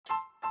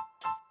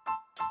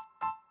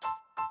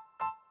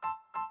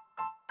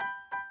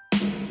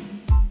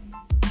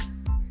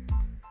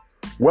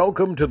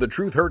Welcome to the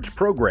Truth Hurts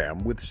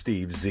program with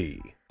Steve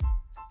Z.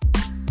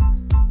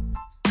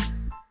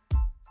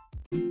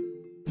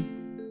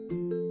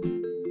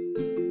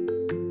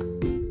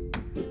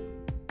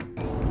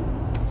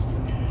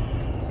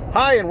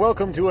 Hi, and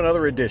welcome to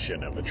another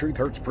edition of the Truth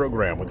Hurts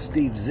program with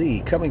Steve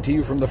Z, coming to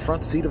you from the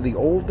front seat of the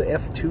old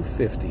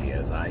F-250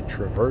 as I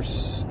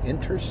traverse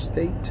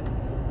Interstate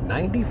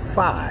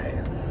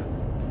 95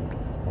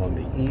 on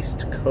the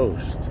East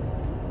Coast.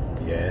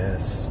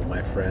 Yes,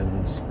 my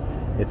friends,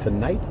 it's a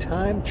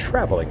nighttime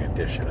traveling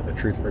edition of the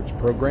Truth Hurts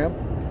program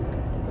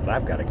because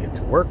I've got to get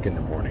to work in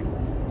the morning.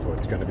 So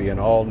it's going to be an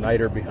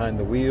all-nighter behind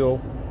the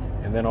wheel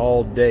and then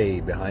all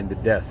day behind the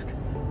desk.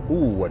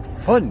 Ooh, what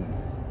fun!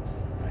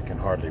 I can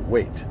hardly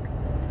wait.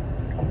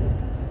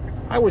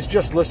 I was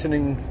just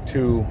listening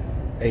to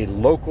a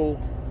local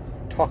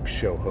talk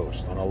show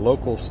host on a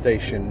local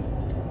station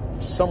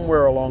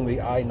somewhere along the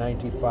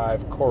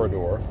I-95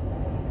 corridor,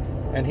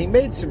 and he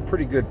made some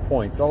pretty good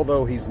points,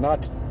 although he's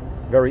not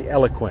very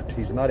eloquent.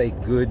 He's not a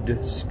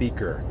good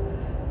speaker.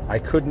 I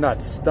could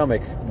not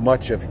stomach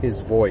much of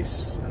his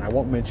voice, and I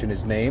won't mention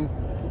his name.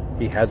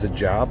 He has a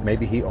job.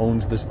 Maybe he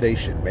owns the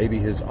station. Maybe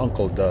his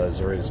uncle does,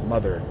 or his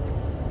mother,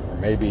 or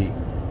maybe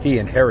he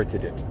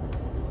inherited it.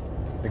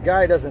 The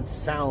guy doesn't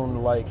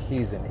sound like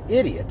he's an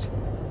idiot,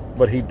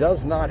 but he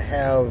does not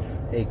have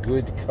a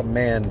good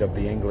command of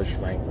the English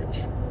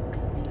language.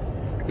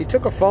 He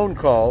took a phone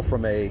call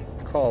from a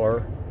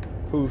caller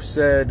who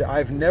said,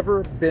 "I've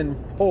never been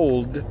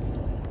polled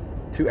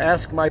to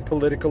ask my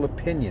political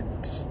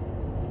opinions,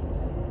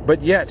 but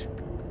yet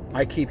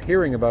I keep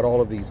hearing about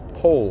all of these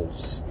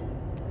polls."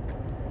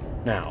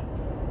 Now,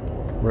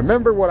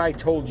 remember what I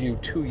told you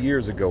 2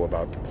 years ago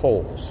about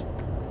polls.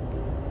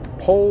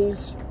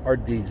 Polls are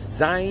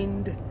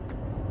designed,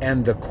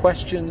 and the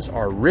questions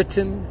are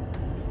written,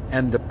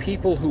 and the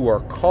people who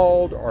are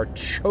called are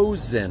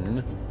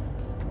chosen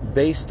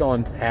based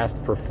on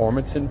past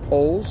performance in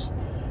polls,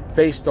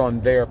 based on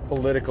their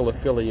political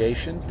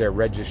affiliations, their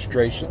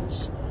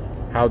registrations,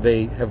 how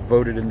they have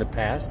voted in the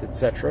past,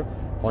 etc.,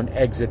 on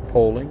exit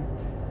polling,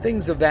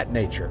 things of that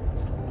nature.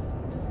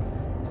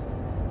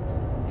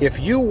 If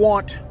you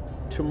want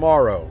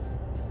tomorrow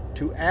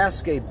to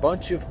ask a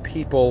bunch of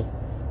people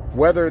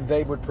whether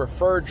they would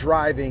prefer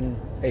driving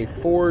a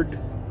Ford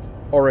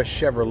or a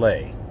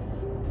Chevrolet,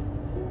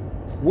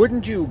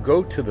 wouldn't you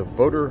go to the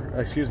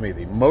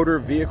the motor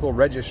vehicle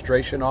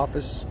registration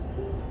office,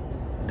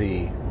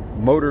 the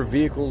motor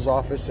vehicles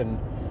office, and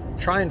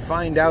try and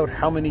find out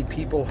how many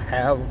people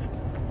have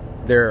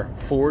their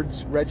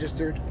Fords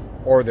registered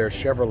or their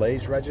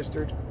Chevrolets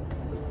registered,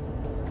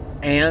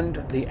 and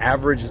the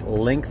average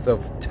length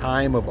of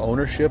time of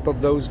ownership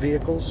of those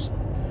vehicles,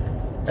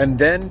 and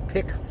then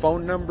pick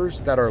phone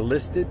numbers that are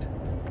listed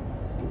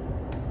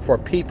for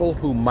people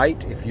who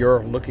might, if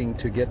you're looking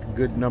to get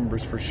good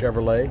numbers for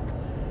Chevrolet,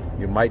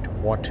 you might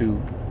want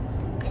to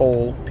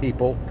poll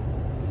people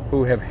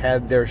who have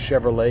had their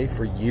Chevrolet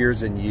for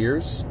years and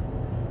years.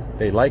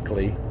 They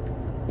likely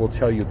will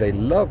tell you they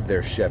love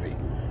their Chevy,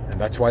 and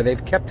that's why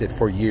they've kept it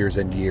for years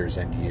and years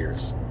and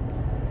years.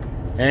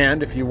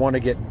 And if you want to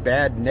get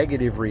bad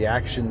negative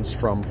reactions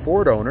from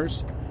Ford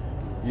owners,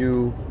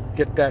 you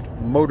get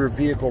that motor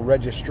vehicle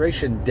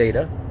registration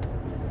data,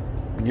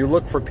 and you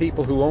look for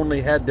people who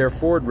only had their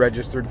Ford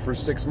registered for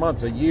 6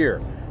 months, a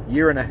year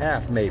and a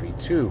half, maybe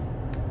 2,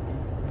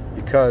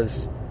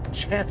 because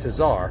chances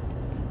are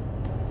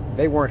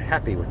they weren't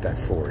happy with that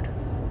Ford.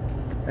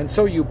 And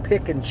so you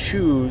pick and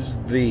choose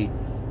the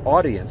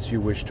audience you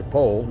wish to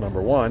poll,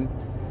 number one,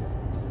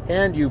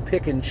 and you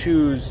pick and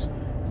choose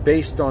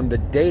based on the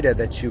data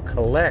that you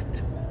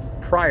collect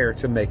prior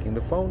to making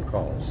the phone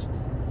calls.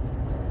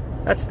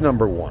 That's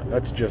number one.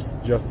 That's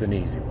just an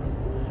easy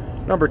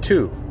one. Number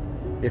two,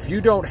 if you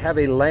don't have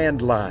a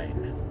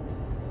landline,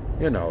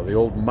 you know, the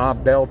old Ma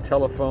Bell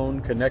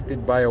telephone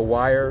connected by a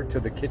wire to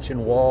the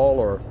kitchen wall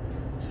or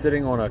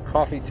sitting on a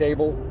coffee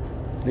table,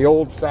 the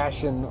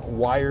old-fashioned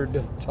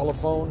wired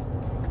telephone,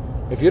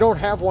 if you don't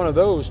have one of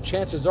those,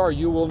 chances are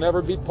you will never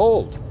be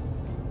polled,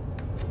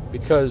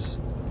 because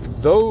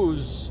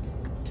those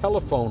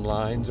telephone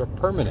lines are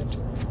permanent.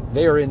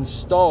 They are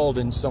installed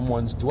in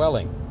someone's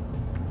dwelling.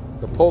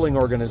 The polling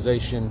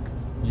organization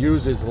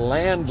uses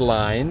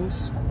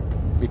landlines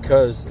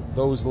because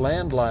those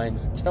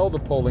landlines tell the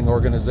polling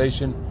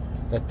organization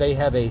that they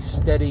have a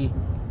steady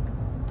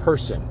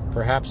person,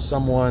 perhaps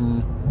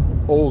someone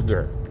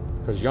older,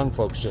 because young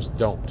folks just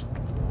don't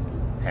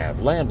have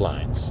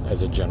landlines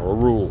as a general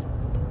rule.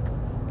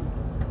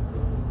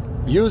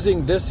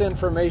 Using this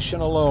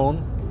information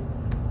alone,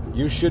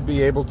 you should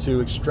be able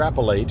to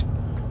extrapolate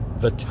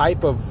the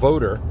type of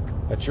voter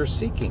that you're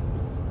seeking.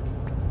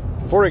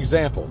 For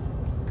example,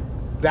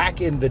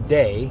 back in the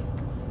day,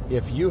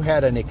 if you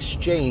had an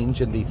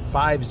exchange in the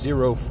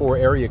 504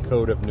 area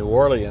code of New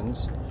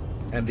Orleans,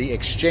 and the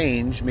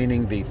exchange,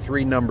 meaning the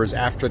 3 numbers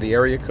after the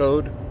area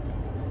code,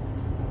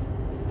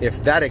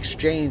 if that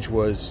exchange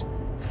was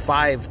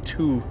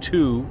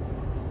 522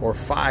 or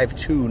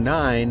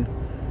 529,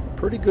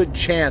 pretty good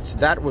chance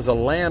that was a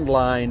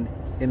landline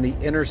in the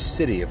inner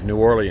city of New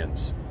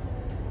Orleans.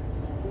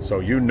 So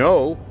you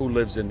know who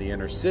lives in the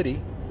inner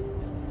city.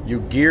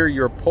 You gear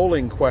your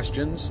polling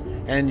questions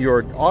and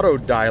your auto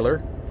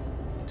dialer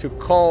to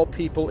call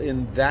people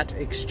in that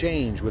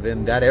exchange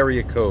within that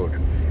area code.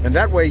 And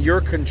that way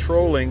you're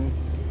controlling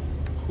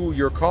who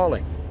you're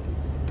calling.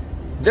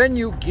 Then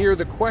you gear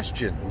the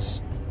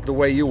questions the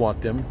way you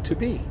want them to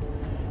be.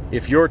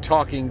 If you're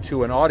talking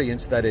to an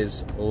audience that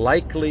is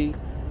likely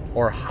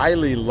or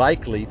highly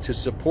likely to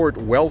support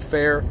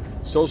welfare,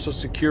 Social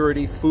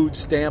Security, food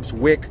stamps,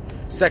 WIC,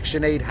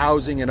 Section 8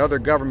 housing, and other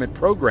government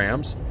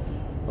programs,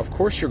 of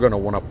course you're going to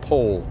want to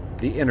poll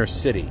the inner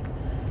city.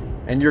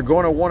 And you're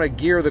going to want to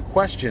gear the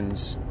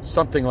questions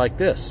something like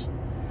this.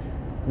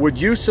 Would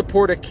you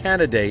support a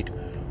candidate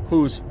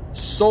whose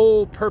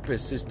sole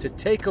purpose is to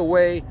take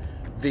away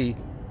the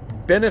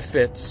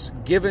benefits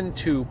given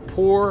to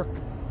poor,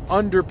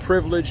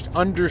 underprivileged,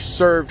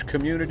 underserved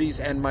communities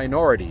and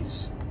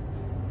minorities?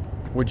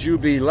 Would you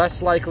be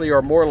less likely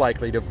or more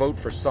likely to vote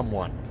for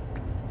someone?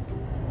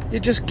 You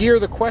just gear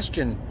the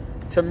question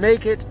to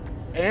make it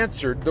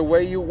answered the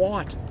way you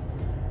want.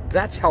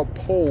 That's how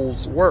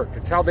polls work.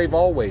 It's how they've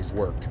always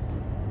worked.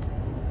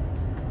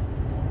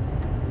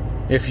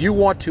 If you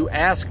want to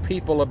ask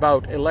people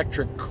about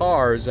electric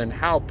cars and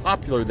how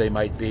popular they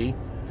might be,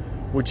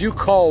 would you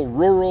call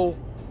rural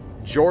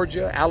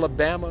Georgia,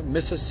 Alabama,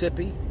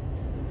 Mississippi?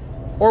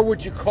 Or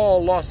would you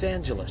call Los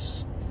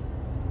Angeles,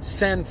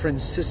 San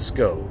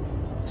Francisco,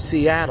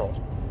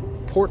 Seattle,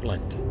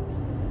 Portland?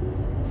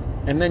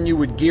 And then you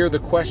would gear the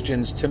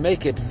questions to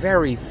make it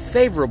very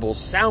favorable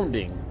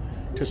sounding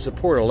to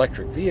support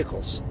electric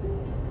vehicles.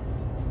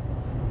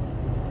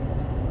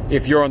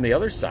 If you're on the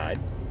other side,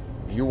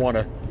 you want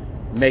to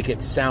make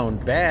it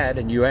sound bad,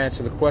 and you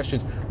answer the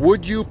questions,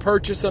 would you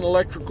purchase an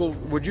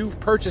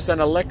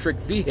electric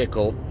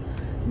vehicle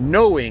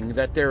knowing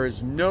that there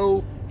is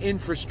no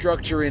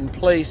infrastructure in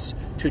place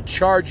to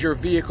charge your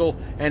vehicle,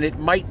 and it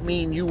might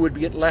mean you would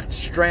get left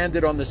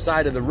stranded on the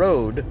side of the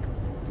road?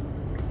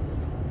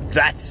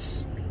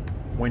 That's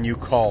when you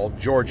call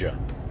Georgia.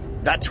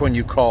 That's when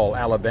you call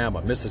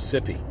Alabama,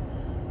 Mississippi,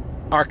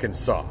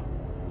 Arkansas.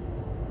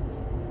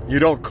 You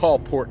don't call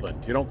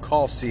Portland. You don't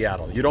call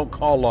Seattle. You don't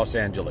call Los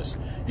Angeles.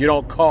 You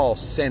don't call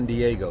San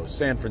Diego,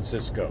 San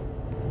Francisco.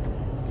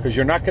 Because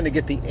you're not going to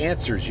get the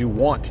answers you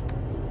want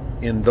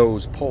in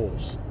those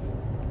polls.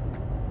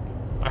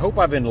 I hope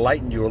I've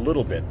enlightened you a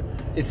little bit.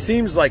 It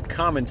seems like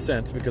common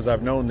sense because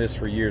I've known this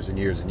for years and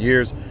years and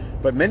years,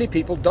 but many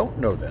people don't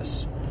know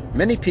this.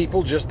 Many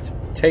people just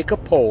take a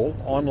poll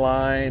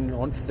online,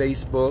 on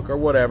Facebook or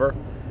whatever,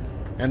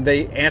 and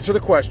they answer the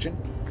question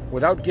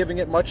without giving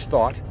it much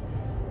thought.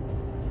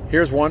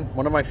 Here's one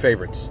of my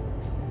favorites.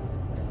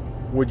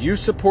 Would you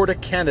support a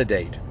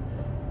candidate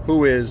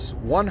who is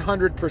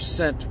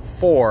 100%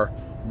 for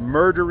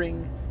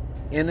murdering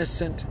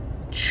innocent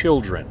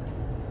children?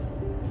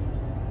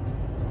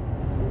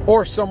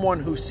 Or someone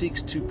who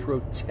seeks to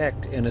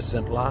protect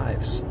innocent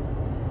lives?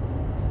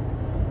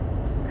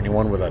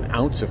 Anyone with an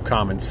ounce of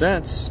common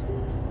sense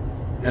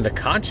and a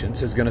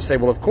conscience is going to say,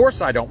 well, of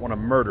course I don't want to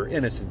murder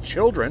innocent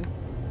children.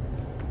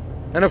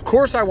 And of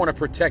course I want to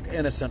protect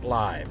innocent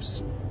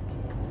lives.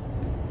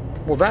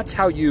 Well, that's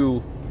how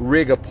you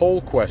rig a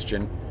poll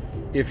question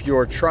if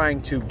you're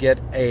trying to get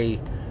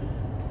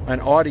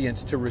an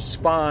audience to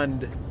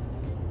respond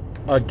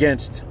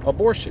against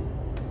abortion.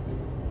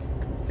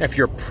 If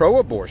you're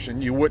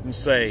pro-abortion, you wouldn't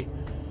say,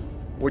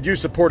 would you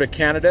support a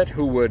candidate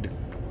who would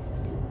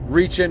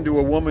reach into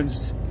a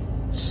woman's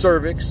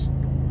cervix,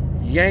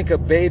 yank a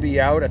baby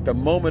out at the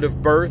moment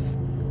of birth,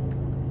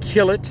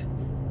 kill it,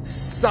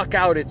 suck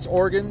out its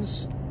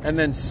organs, and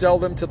then sell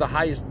them to the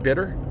highest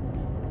bidder?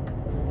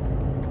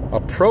 A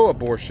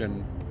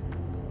pro-abortion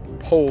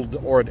polled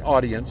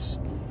audience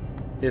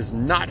is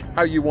not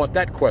how you want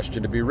that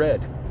question to be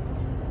read.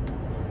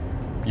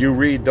 You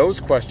read those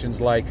questions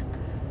like,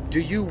 do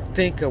you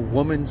think a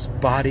woman's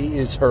body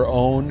is her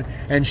own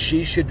and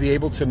she should be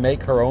able to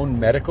make her own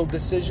medical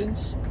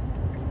decisions?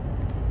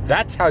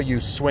 That's how you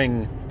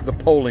swing the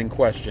polling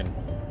question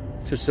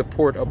to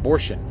support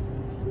abortion.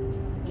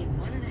 In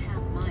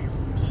 1.5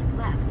 miles, keep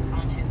left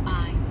onto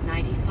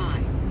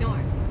I-95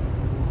 North.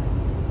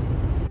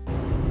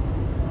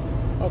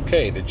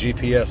 Okay, the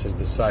GPS has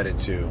decided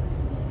to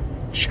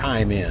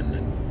chime in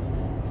and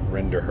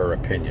render her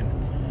opinion.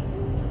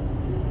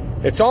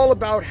 It's all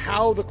about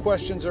how the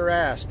questions are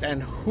asked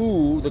and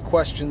who the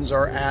questions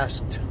are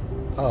asked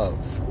of.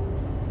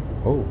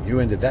 Oh, you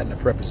ended that in a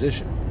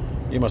preposition.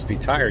 You must be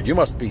tired. You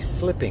must be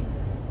slipping.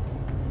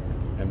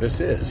 And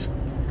this is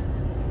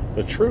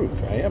the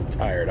truth. I am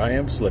tired. I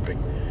am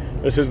slipping.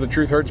 This is the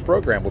Truth Hurts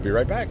program. We'll be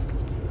right back.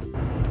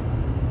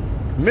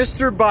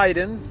 Mr.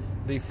 Biden,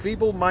 the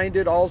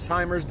feeble-minded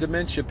Alzheimer's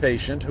dementia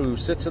patient who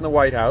sits in the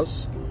White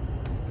House,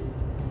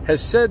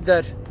 has said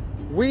that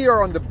we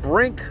are on the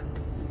brink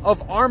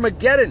of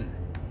Armageddon,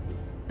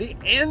 the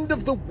end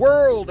of the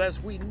world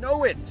as we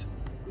know it,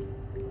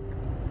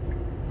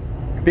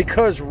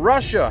 because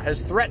Russia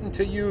has threatened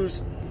to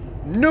use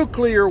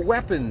nuclear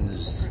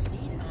weapons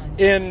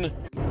in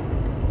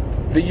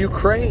the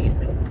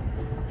Ukraine,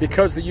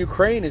 because the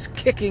Ukraine is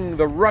kicking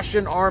the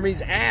Russian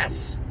army's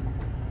ass.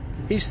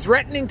 He's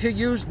threatening to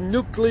use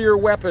nuclear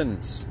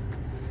weapons.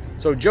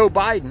 So Joe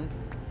Biden,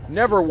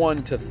 never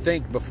one to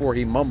think before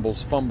he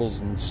mumbles, fumbles,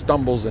 and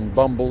stumbles, and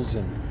bumbles,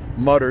 and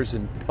mutters,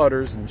 and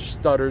putters, and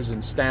stutters,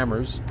 and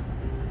stammers.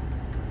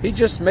 He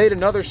just made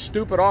another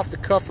stupid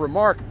off-the-cuff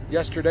remark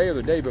yesterday or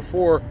the day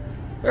before.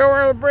 We're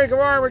on the brink of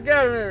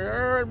Armageddon.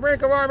 We're on the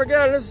brink of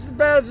Armageddon. This is as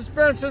bad as it's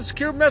been since the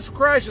Cuban Missile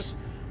Crisis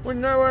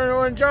when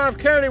John F.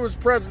 Kennedy was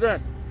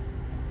president.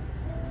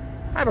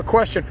 I have a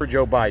question for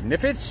Joe Biden.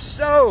 If it's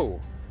so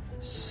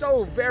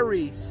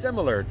very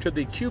similar to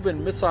the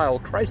Cuban Missile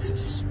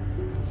Crisis,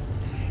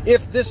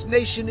 if this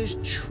nation is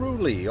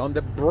truly on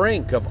the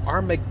brink of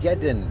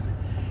Armageddon,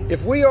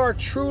 if we are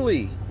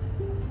truly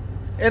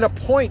in a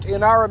point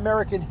in our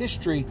American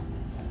history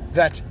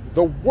that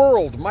the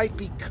world might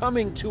be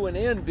coming to an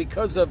end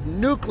because of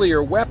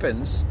nuclear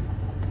weapons,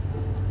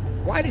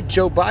 why did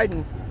Joe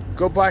Biden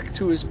go back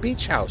to his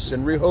beach house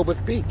in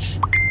Rehoboth Beach?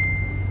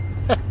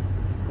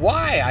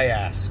 Why, I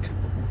ask?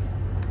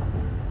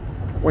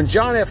 When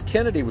John F.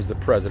 Kennedy was the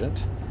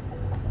president,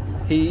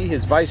 he,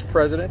 his vice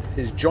president,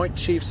 his joint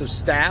chiefs of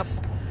staff,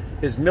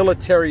 his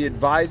military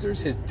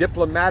advisors, his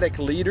diplomatic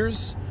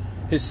leaders,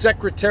 his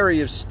secretary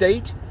of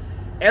state,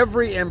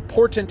 every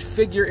important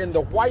figure in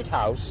the White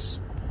House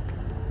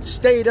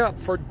stayed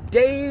up for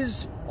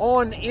days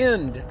on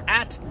end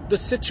at the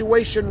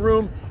Situation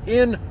Room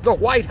in the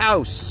White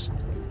House,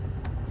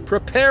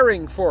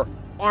 preparing for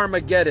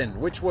Armageddon,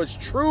 which was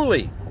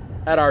truly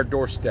at our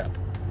doorstep,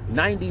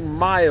 90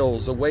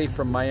 miles away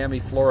from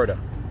Miami, Florida.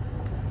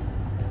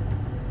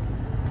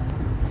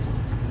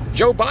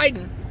 Joe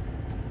Biden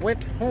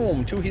went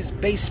home to his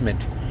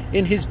basement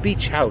in his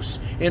beach house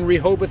in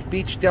Rehoboth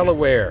Beach,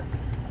 Delaware,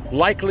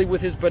 likely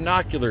with his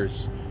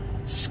binoculars,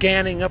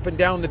 scanning up and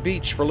down the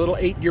beach for little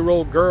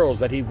 8-year-old girls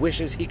that he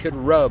wishes he could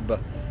rub,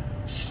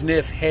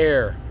 sniff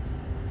hair,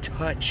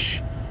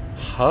 touch,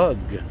 hug,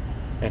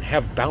 and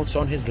have bounce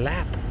on his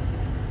lap.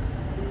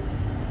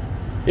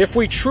 If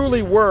we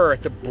truly were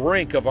at the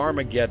brink of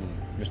Armageddon,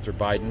 Mr.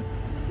 Biden,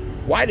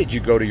 why did you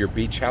go to your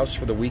beach house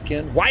for the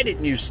weekend? Why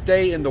didn't you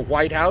stay in the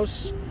White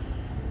House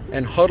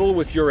and huddle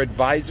with your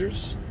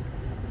advisors?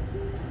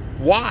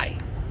 Why?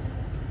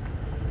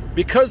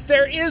 Because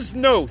there is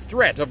no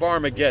threat of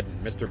Armageddon,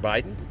 Mr.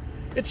 Biden.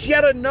 It's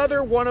yet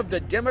another one of the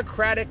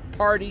Democratic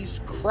Party's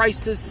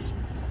crisis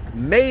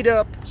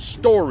made-up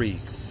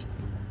stories.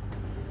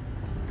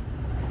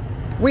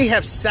 We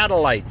have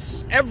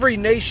satellites. Every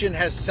nation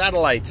has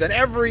satellites, and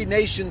every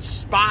nation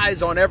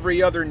spies on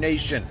every other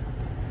nation.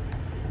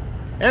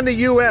 And the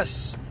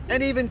U.S.,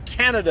 and even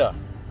Canada,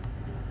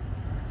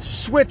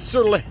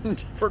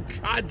 Switzerland, for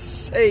God's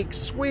sake,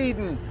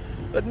 Sweden,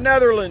 the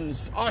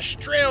Netherlands,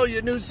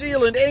 Australia, New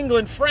Zealand,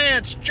 England,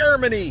 France,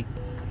 Germany,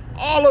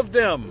 all of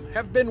them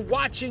have been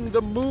watching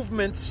the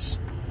movements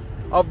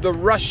of the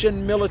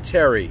Russian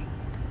military.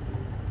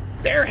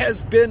 There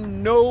has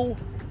been no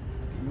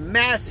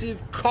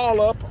massive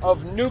call-up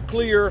of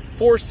nuclear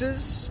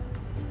forces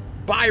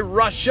by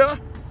Russia.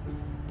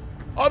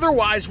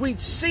 Otherwise, we'd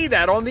see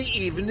that on the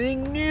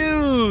evening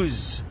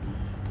news.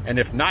 And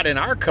if not in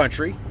our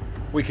country,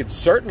 we could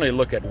certainly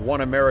look at One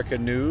America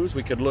News.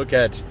 We could look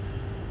at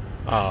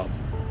Al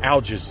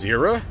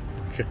Jazeera.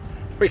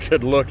 We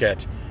could look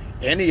at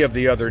any of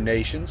the other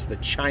nations, the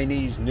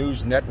Chinese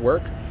News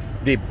Network,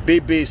 the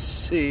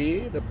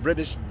BBC, the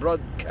British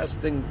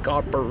Broadcasting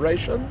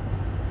Corporation.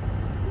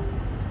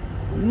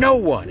 No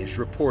one is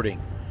reporting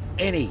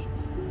any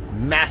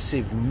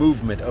massive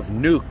movement of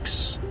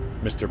nukes,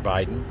 Mr.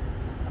 Biden.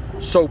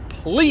 So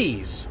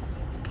please,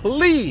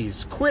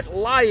 please quit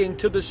lying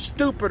to the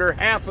stupider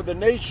half of the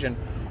nation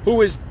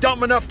who is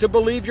dumb enough to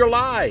believe your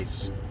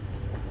lies.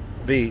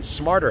 The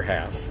smarter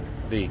half,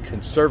 the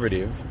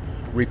conservative,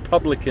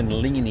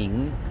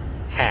 Republican-leaning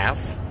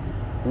half,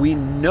 we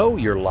know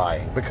you're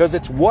lying because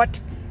it's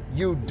what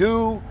you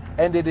do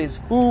and it is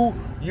who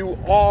you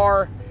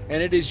are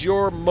and it is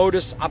your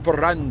modus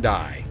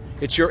operandi.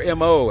 It's your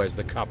MO, as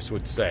the cops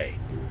would say.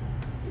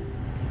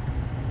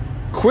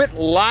 Quit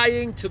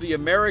lying to the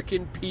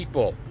American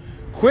people.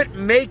 Quit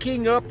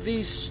making up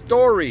these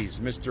stories,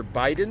 Mr.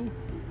 Biden.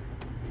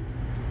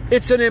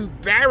 It's an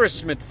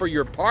embarrassment for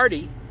your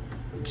party.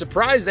 I'm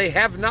surprised they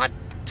have not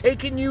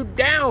taken you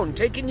down,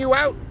 taken you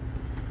out.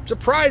 I'm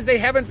surprised they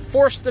haven't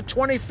forced the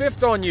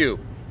 25th on you.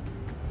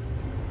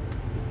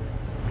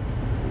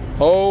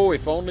 Oh,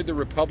 if only the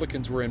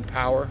Republicans were in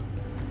power,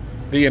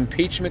 the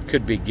impeachment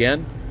could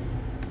begin.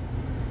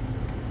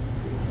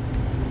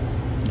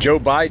 Joe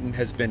Biden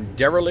has been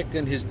derelict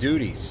in his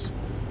duties,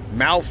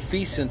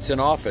 malfeasance in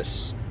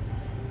office,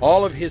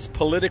 all of his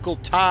political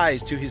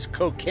ties to his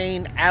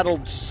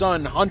cocaine-addled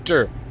son,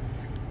 Hunter,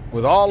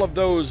 with all of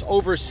those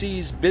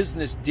overseas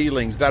business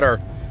dealings that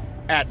are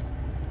at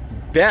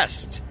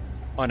best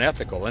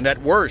unethical and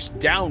at worst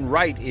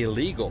downright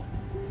illegal,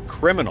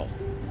 criminal,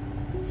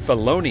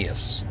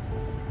 felonious,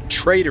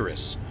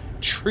 traitorous,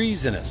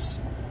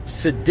 treasonous,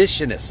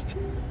 seditionist.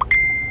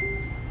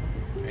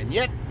 And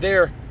yet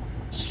they're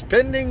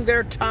spending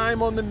their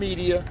time on the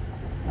media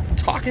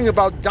talking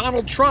about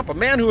Donald Trump, a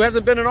man who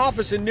hasn't been in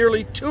office in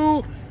nearly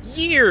 2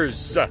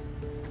 years,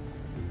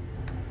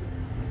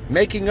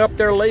 making up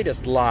their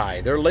latest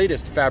lie, their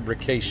latest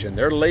fabrication,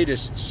 their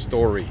latest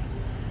story,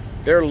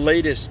 their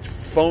latest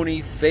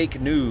phony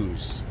fake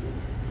news.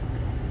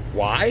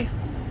 Why?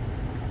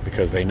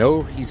 Because they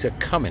know he's a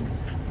coming,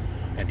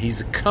 and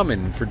he's a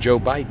coming for Joe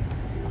Biden.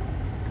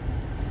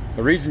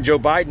 The reason Joe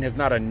Biden has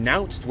not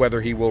announced whether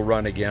he will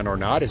run again or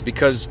not is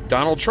because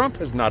Donald Trump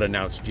has not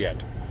announced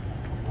yet.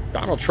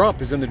 Donald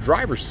Trump is in the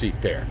driver's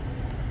seat there.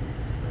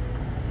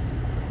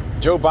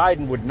 Joe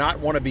Biden would not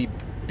want to be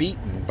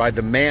beaten by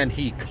the man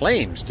he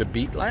claims to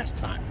beat last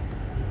time.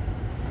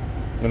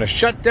 I'm going to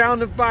shut down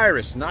the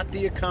virus, not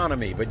the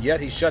economy. But yet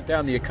he shut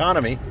down the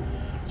economy,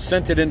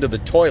 sent it into the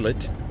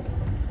toilet,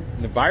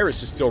 and the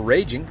virus is still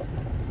raging.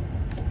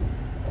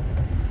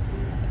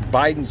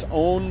 Biden's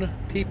own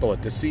people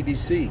at the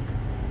CDC,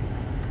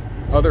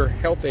 other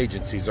health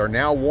agencies are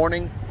now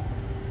warning,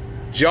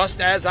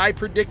 just as I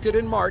predicted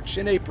in March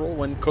and April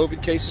when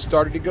COVID cases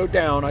started to go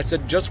down. I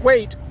said, just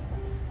wait.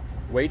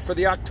 Wait for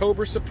the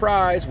October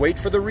surprise. Wait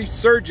for the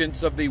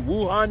resurgence of the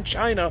Wuhan,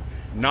 China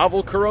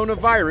novel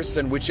coronavirus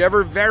and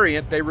whichever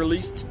variant they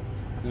released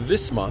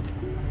this month.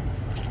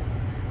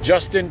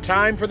 Just in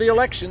time for the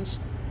elections.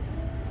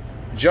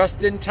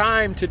 Just in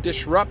time to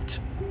disrupt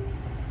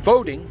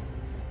voting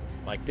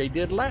like they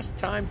did last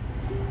time.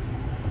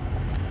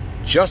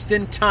 Just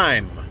in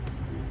time.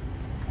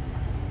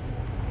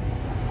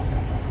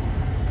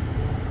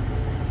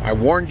 I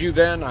warned you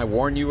then, I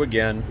warn you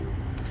again.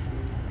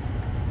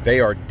 They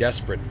are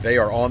desperate. They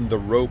are on the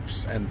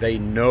ropes, and they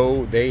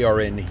know they are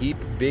in heap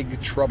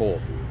big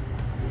trouble.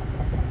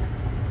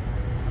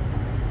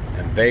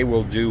 And they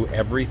will do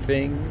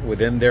everything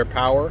within their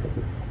power,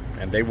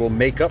 and they will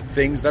make up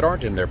things that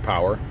aren't in their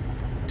power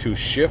to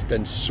shift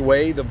and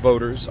sway the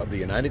voters of the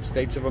United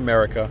States of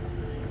America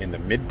in the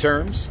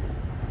midterms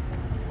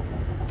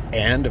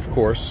and, of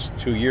course,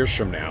 2 years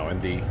from now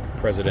in the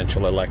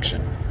presidential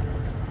election.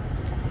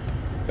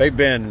 They've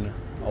been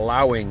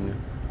allowing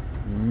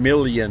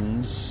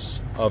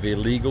millions of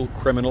illegal,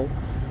 criminal,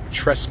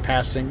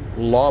 trespassing,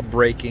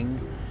 law-breaking,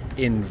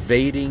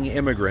 invading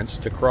immigrants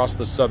to cross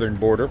the southern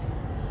border,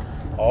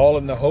 all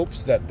in the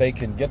hopes that they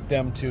can get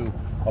them to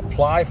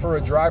apply for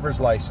a driver's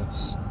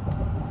license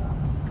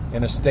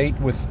in a state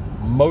with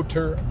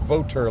motor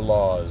voter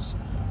laws.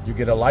 You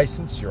get a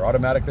license, you're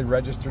automatically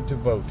registered to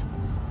vote,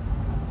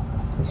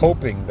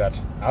 hoping that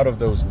out of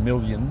those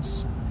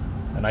millions,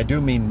 and I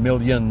do mean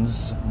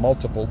millions,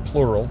 multiple,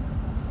 plural,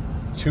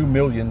 2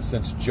 million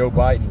since Joe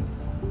Biden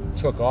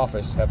took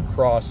office have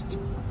crossed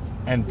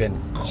and been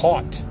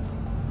caught.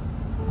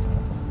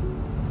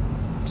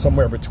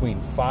 Somewhere between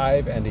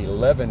 5 and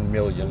 11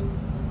 million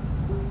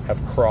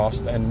have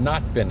crossed and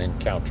not been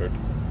encountered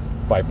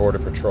by Border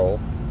Patrol,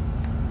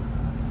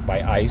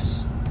 by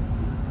ICE,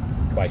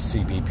 by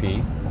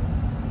CBP.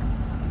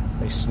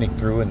 They sneak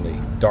through in the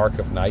dark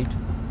of night.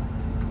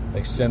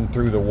 They send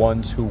through the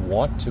ones who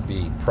want to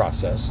be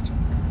processed,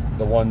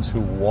 the ones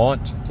who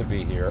want to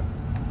be here,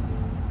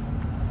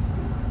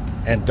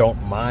 and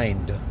don't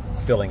mind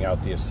filling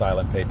out the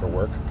asylum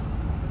paperwork.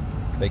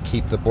 They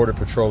keep the Border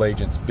Patrol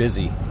agents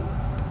busy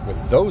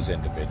with those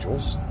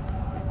individuals.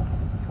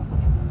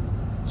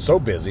 So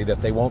busy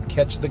that they won't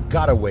catch the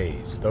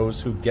gotaways,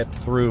 those who get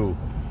through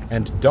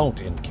and don't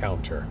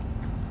encounter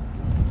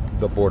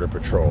the Border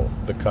Patrol,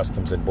 the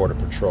Customs and Border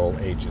Patrol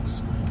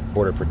agents,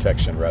 Border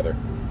Protection rather,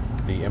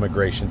 the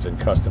Immigrations and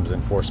Customs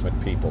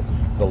Enforcement people,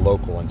 the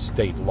local and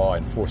state law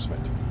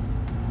enforcement.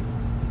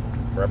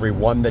 For every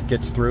one that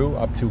gets through,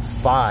 up to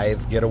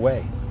 5 get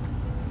away.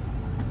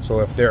 So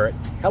if they're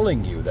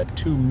telling you that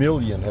 2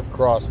 million have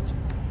crossed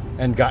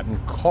and gotten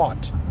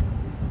caught,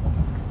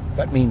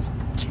 that means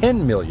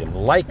 10 million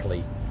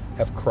likely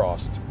have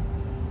crossed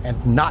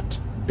and not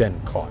been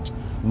caught,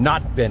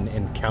 not been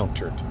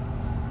encountered,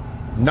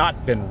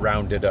 not been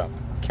rounded up,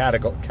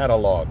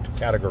 cataloged,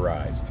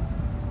 categorized.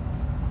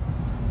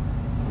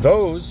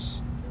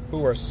 Those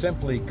who are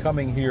simply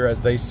coming here,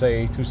 as they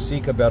say, to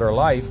seek a better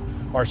life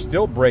are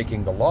still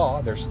breaking the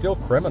law. They're still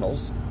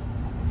criminals.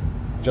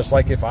 Just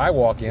like if I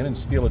walk in and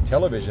steal a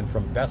television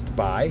from Best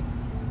Buy,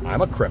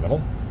 I'm a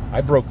criminal.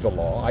 I broke the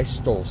law. I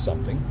stole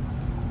something.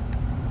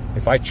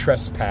 If I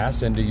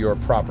trespass into your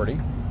property,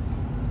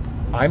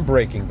 I'm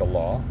breaking the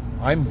law.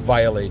 I'm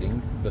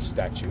violating the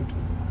statute.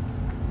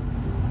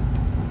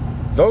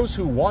 Those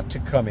who want to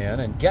come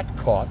in and get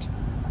caught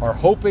are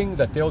hoping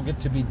that they'll get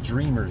to be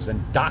dreamers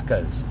and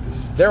DACAs.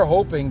 They're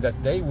hoping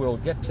that they will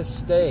get to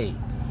stay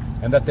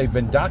and that they've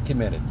been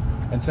documented.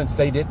 And since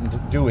they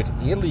didn't do it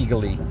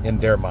illegally in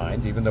their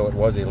minds, even though it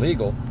was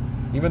illegal,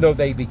 even though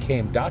they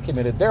became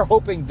documented, they're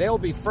hoping they'll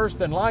be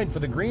first in line for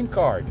the green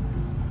card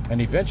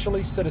and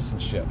eventually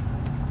citizenship.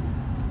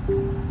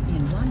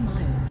 In 1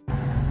 mile.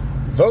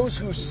 Those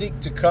who seek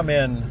to come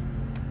in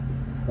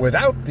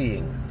without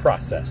being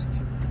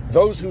processed,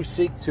 those who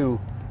seek to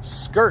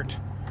skirt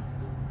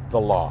the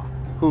law,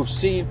 who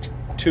seek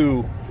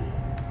to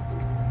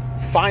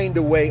find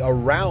a way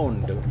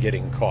around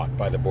getting caught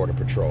by the Border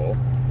Patrol,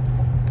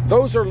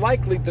 those are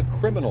likely the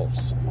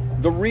criminals,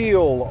 the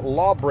real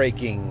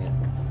law-breaking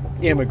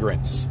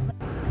immigrants.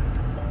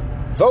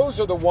 Those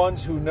are the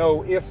ones who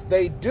know if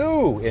they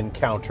do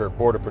encounter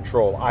Border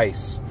Patrol,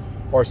 ICE,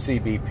 or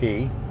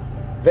CBP,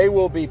 they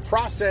will be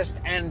processed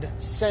and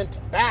sent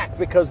back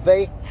because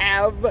they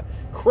have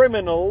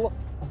criminal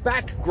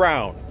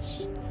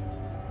backgrounds.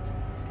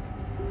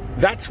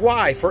 That's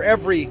why for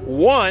every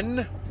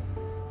one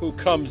who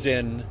comes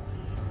in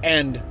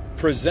and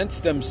presents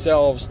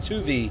themselves to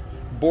the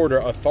border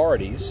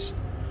authorities,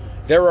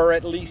 there are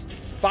at least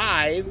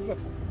 5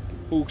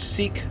 who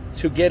seek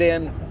to get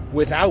in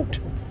without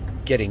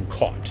getting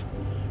caught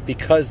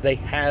because they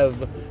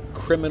have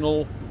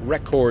criminal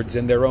records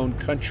in their own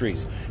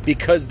countries,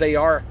 because they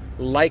are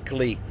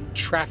likely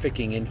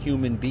trafficking in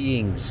human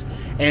beings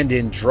and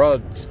in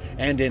drugs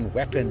and in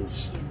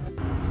weapons.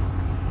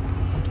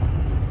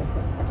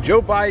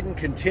 Joe Biden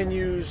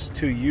continues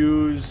to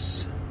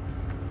use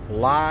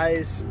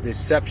lies,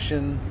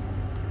 deception,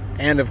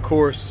 and of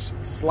course,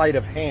 sleight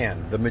of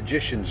hand, the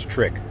magician's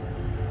trick,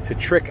 to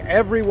trick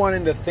everyone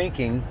into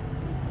thinking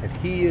that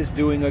he is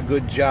doing a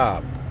good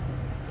job.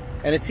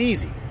 And it's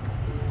easy.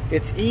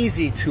 It's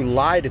easy to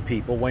lie to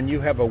people when you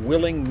have a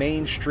willing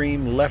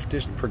mainstream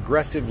leftist,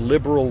 progressive,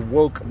 liberal,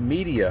 woke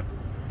media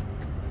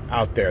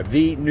out there.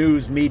 The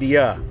news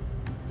media.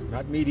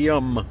 Not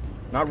medium.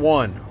 Not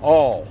one.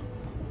 All.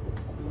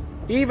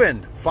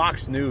 Even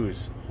Fox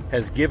News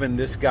has given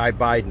this guy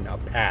Biden a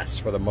pass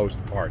for the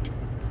most part.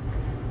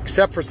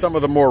 Except for some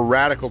of the more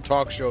radical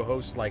talk show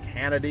hosts like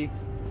Hannity.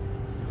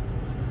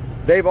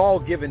 They've all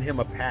given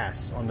him a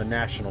pass on the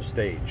national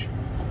stage.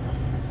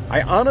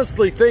 I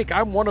honestly think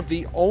I'm one of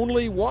the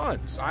only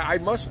ones. I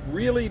must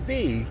really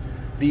be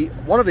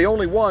one of the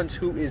only ones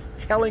who is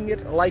telling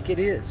it like it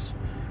is.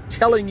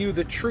 Telling you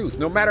the truth,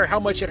 no matter how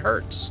much it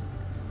hurts.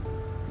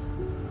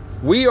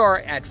 We are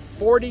at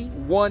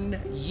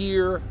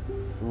 41-year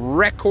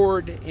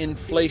record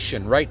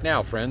inflation right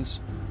now, friends.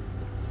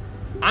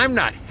 I'm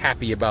not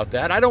happy about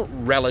that. I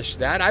don't relish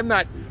that. I'm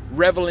not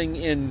reveling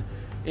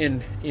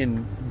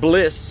in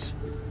bliss.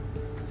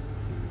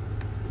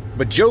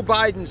 But Joe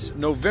Biden's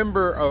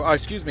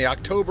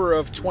October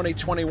of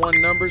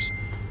 2021 numbers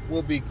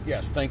will be,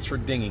 yes, thanks for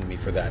dinging me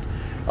for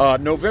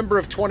that. November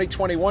of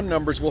 2021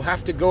 numbers will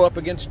have to go up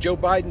against Joe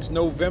Biden's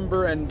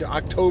November and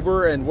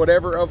October and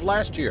whatever of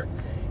last year.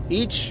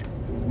 Each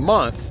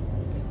month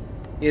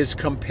is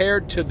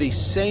compared to the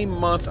same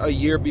month a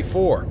year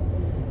before.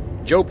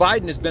 Joe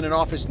Biden has been in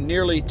office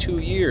nearly 2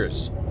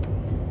 years.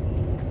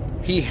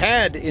 He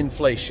had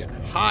inflation,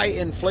 high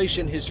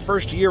inflation his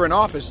first year in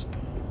office.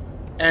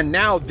 And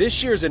now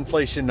this year's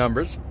inflation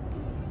numbers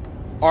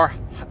are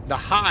the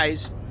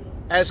highs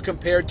as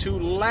compared to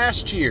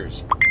last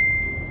year's.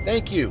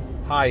 Thank you,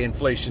 high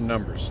inflation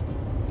numbers.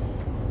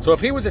 So if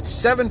he was at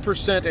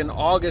 7% in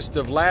August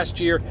of last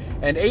year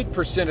and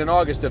 8% in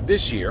August of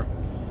this year,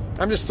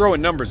 I'm just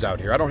throwing numbers out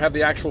here. I don't have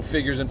the actual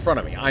figures in front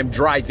of me. I'm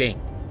driving.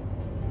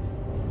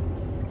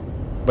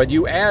 But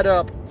you add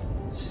up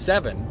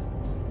 7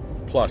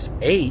 plus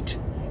 8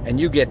 and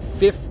you get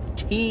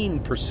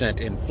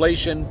 15%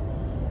 inflation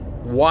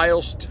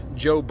whilst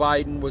Joe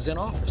Biden was in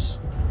office.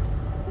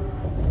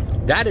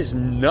 That is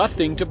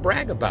nothing to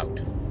brag about.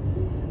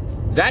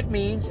 That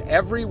means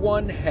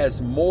everyone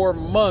has more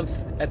month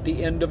at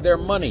the end of their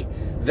money.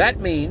 That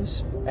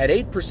means at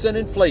 8%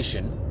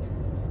 inflation,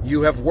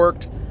 you have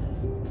worked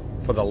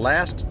for the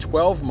last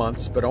 12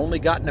 months but only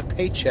gotten a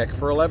paycheck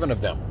for 11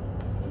 of them.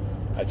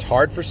 That's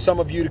hard for some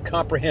of you to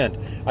comprehend.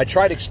 I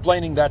tried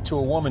explaining that to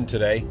a woman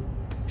today.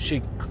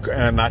 And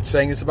I'm not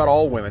saying this about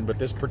all women, but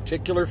this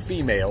particular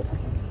female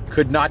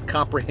could not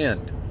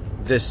comprehend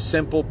this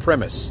simple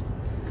premise.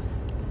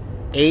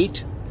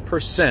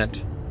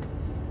 8%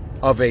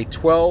 of a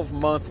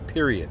 12-month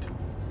period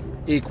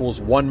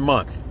equals 1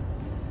 month.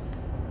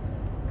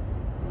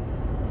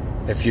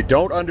 If you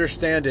don't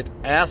understand it,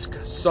 ask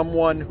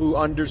someone who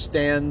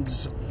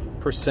understands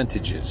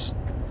percentages.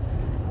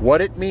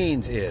 What it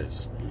means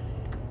is,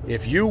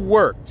 if you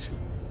worked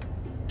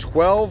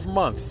 12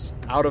 months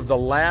out of the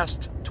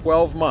last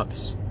 12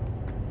 months,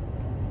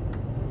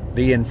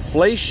 the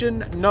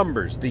inflation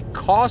numbers, the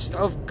cost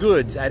of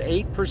goods at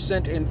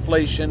 8%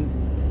 inflation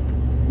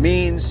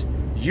means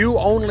you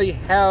only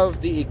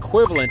have the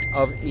equivalent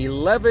of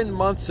 11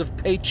 months of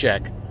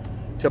paycheck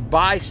to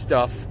buy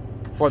stuff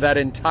for that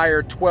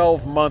entire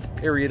 12-month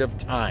period of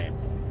time.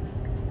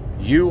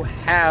 You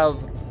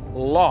have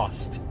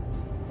lost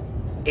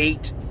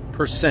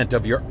 8%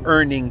 of your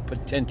earning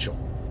potential,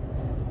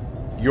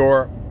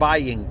 your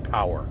buying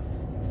power.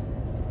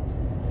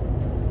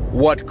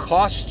 What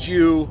cost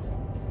you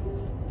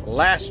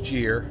last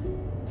year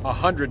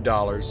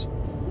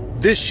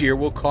 $100, this year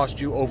will cost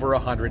you over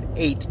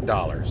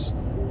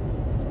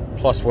 $108,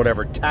 plus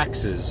whatever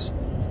taxes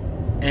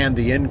and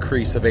the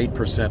increase of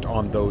 8%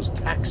 on those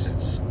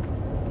taxes.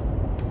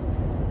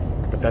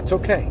 But that's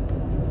okay.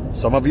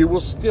 Some of you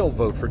will still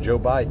vote for Joe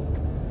Biden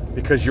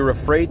because you're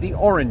afraid the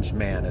orange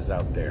man is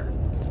out there.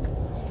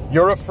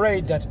 You're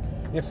afraid that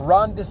if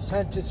Ron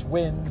DeSantis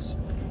wins,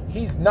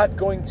 he's not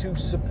going to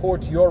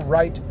support your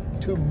right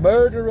to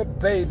murder a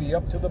baby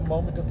up to the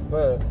moment of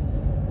birth.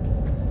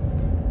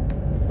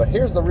 But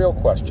here's the real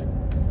question.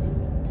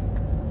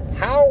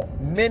 How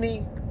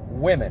many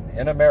women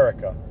in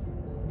America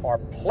are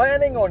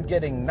planning on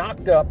getting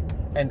knocked up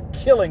and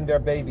killing their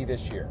baby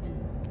this year?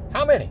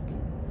 How many?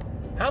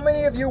 How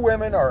many of you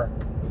women are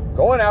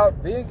going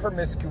out, being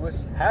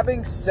promiscuous,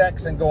 having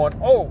sex, and going,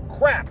 oh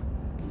crap,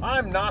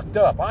 I'm knocked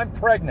up, I'm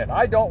pregnant,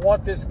 I don't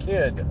want this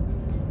kid,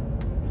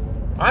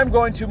 I'm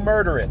going to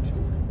murder it?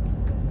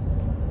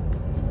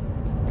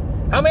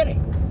 How many?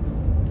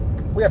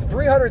 We have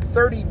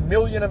 330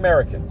 million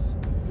Americans.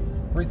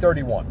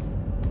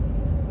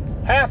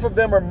 331. Half of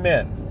them are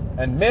men.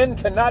 And men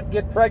cannot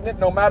get pregnant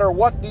no matter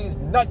what these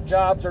nut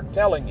jobs are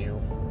telling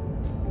you.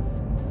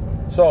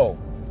 So,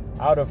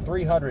 out of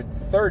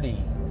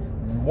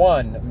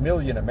 331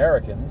 million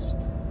Americans,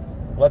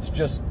 let's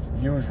just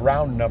use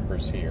round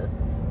numbers here.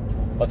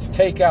 Let's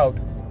take out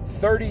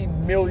 30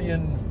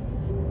 million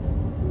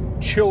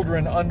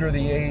children under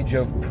the age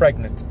of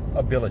pregnant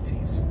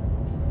abilities.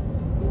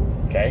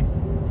 Okay?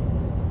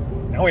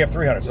 Now we have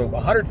 300, so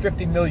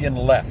 150 million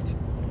left.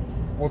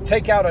 We'll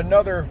take out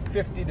another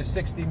 50 to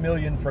 60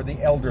 million for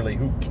the elderly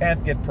who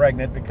can't get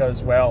pregnant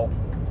because, well,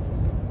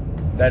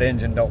 that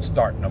engine don't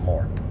start no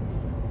more.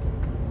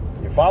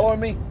 You following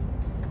me?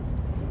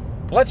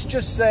 Let's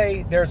just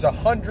say there's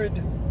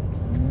 100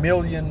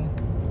 million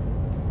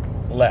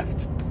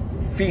left,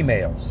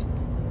 females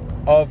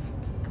of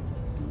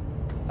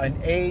an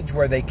age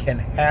where they can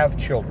have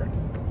children.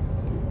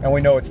 And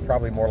we know it's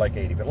probably more like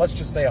 80, but let's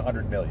just say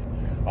 100 million.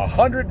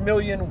 100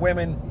 million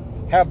women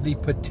have the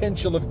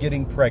potential of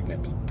getting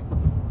pregnant.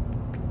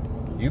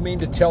 You mean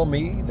to tell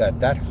me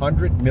that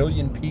 100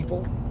 million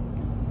people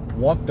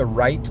want the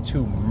right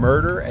to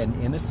murder an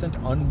innocent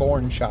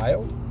unborn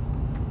child?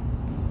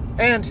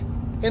 And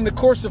in the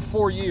course of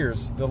 4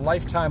 years, the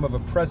lifetime of a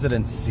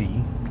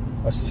presidency,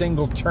 a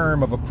single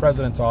term of a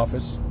president's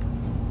office,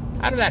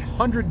 out of that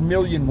 100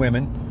 million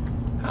women,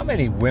 how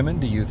many women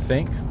do you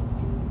think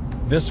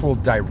this will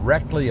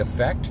directly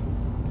affect?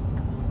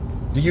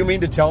 Do you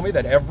mean to tell me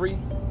that every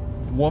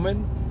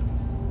woman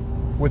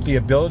with the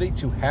ability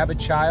to have a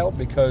child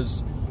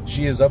because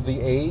she is of the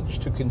age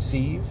to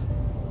conceive,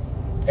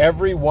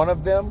 every one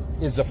of them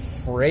is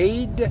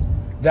afraid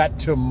that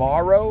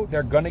tomorrow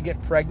they're going to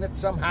get pregnant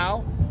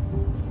somehow?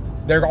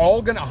 They're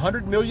all going to,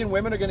 100 million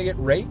women are going to get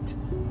raped?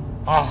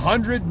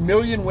 100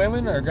 million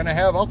women are going to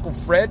have Uncle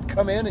Fred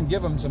come in and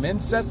give them some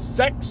incest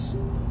sex?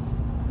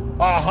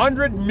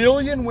 100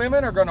 million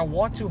women are going to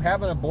want to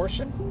have an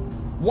abortion?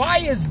 Why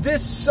is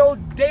this so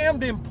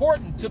damned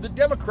important to the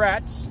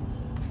Democrats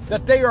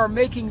that they are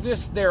making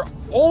this their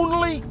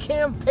only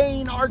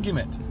campaign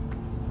argument?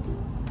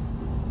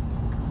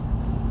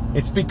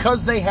 It's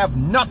because they have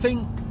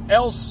nothing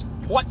else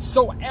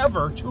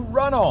whatsoever to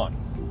run on.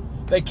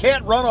 They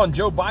can't run on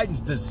Joe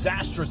Biden's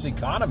disastrous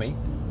economy.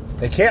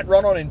 They can't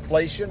run on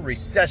inflation,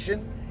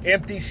 recession,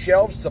 empty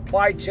shelves,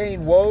 supply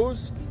chain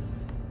woes,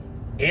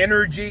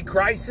 energy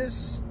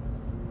crisis.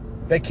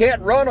 They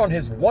can't run on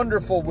his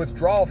wonderful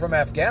withdrawal from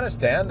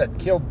Afghanistan that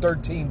killed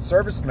 13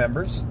 service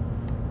members.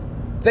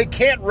 They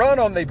can't run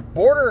on the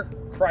border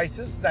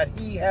crisis that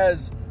he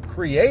has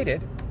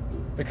created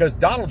because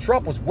Donald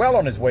Trump was well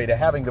on his way to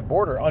having the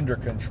border under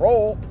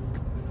control.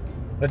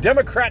 The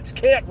Democrats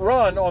can't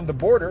run on the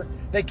border.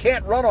 They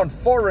can't run on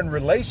foreign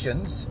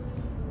relations.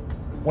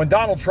 When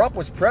Donald Trump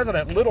was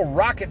president, Little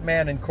Rocket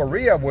Man in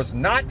Korea was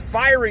not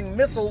firing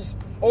missiles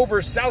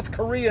over South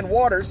Korean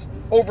waters,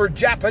 over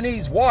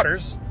Japanese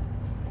waters.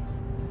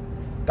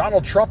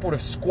 Donald Trump would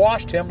have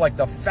squashed him like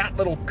the fat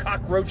little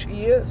cockroach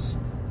he is.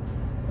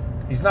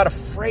 He's not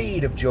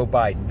afraid of Joe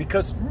Biden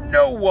because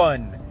no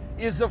one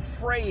is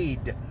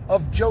afraid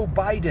of Joe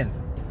Biden,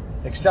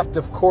 except,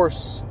 of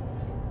course,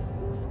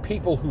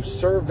 people who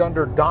served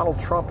under Donald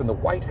Trump in the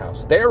White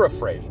House. They're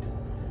afraid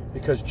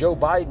because Joe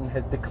Biden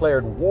has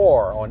declared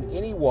war on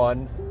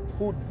anyone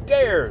who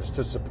dares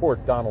to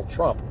support Donald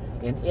Trump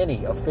in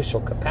any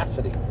official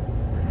capacity.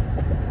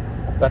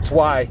 That's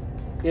why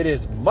it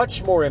is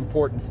much more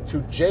important to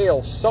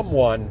jail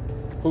someone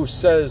who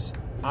says,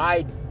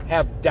 I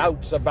have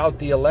doubts about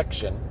the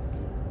election,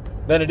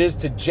 than it is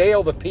to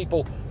jail the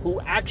people who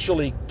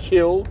actually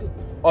killed,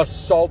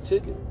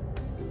 assaulted,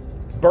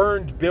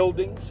 burned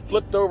buildings,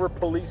 flipped over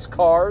police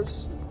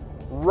cars,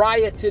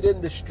 rioted in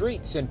the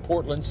streets in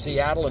Portland,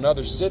 Seattle, and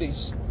other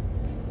cities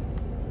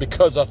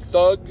because a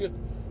thug,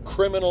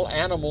 criminal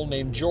animal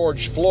named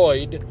George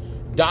Floyd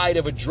died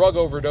of a drug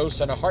overdose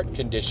and a heart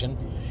condition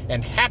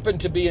and happened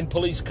to be in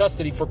police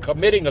custody for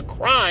committing a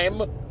crime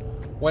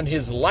when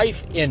his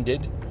life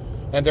ended,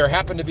 and there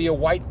happened to be a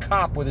white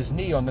cop with his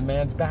knee on the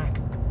man's back.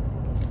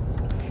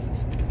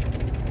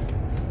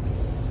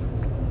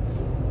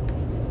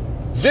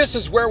 This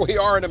is where we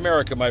are in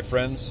America, my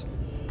friends.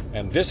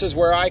 And this is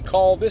where I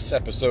call this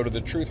episode of the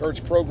Truth Hurts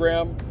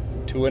program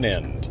to an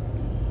end.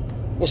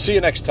 We'll see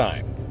you next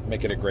time.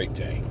 Make it a great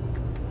day.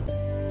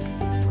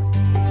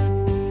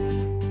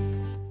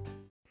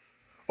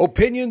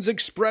 Opinions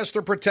expressed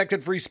are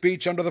protected free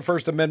speech under the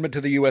First Amendment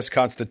to the U.S.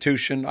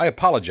 Constitution. I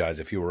apologize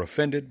if you were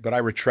offended, but I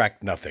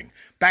retract nothing.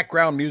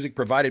 Background music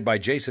provided by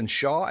Jason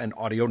Shaw and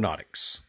Audionautics.